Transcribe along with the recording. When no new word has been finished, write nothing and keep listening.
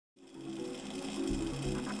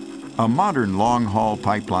A modern long-haul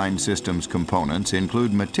pipeline system's components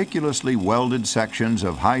include meticulously welded sections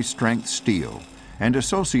of high-strength steel and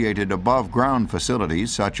associated above-ground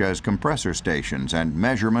facilities such as compressor stations and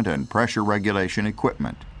measurement and pressure regulation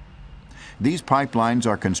equipment. These pipelines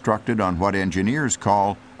are constructed on what engineers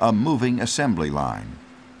call a moving assembly line.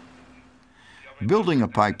 Building a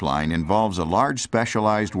pipeline involves a large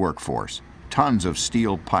specialized workforce, tons of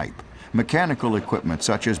steel pipe, mechanical equipment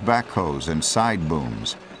such as backhoes and side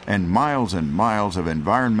booms, and miles of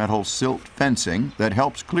environmental silt fencing that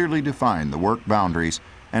helps clearly define the work boundaries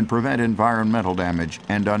and prevent environmental damage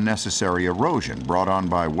and unnecessary erosion brought on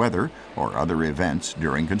by weather or other events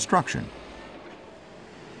during construction.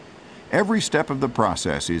 Every step of the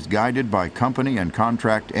process is guided by company and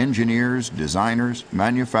contract engineers, designers,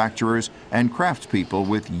 manufacturers, and craftspeople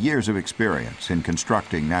with years of experience in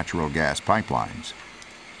constructing natural gas pipelines.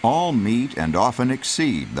 All meet and often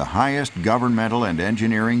exceed the highest governmental and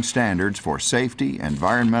engineering standards for safety,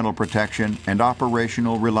 environmental protection, and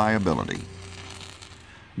operational reliability.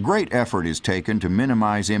 Great effort is taken to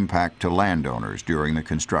minimize impact to landowners during the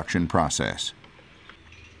construction process.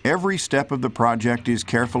 Every step of the project is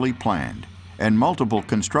carefully planned, and multiple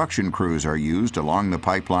construction crews are used along the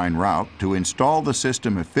pipeline route to install the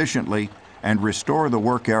system efficiently and restore the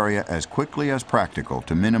work area as quickly as practical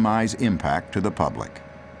to minimize impact to the public.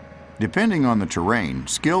 Depending on the terrain,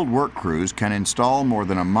 skilled work crews can install more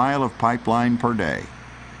than a mile of pipeline per day.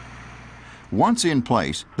 Once in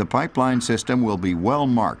place, the pipeline system will be well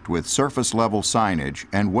marked with surface-level signage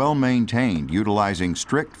and well maintained, utilizing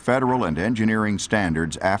strict federal and engineering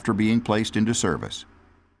standards after being placed into service.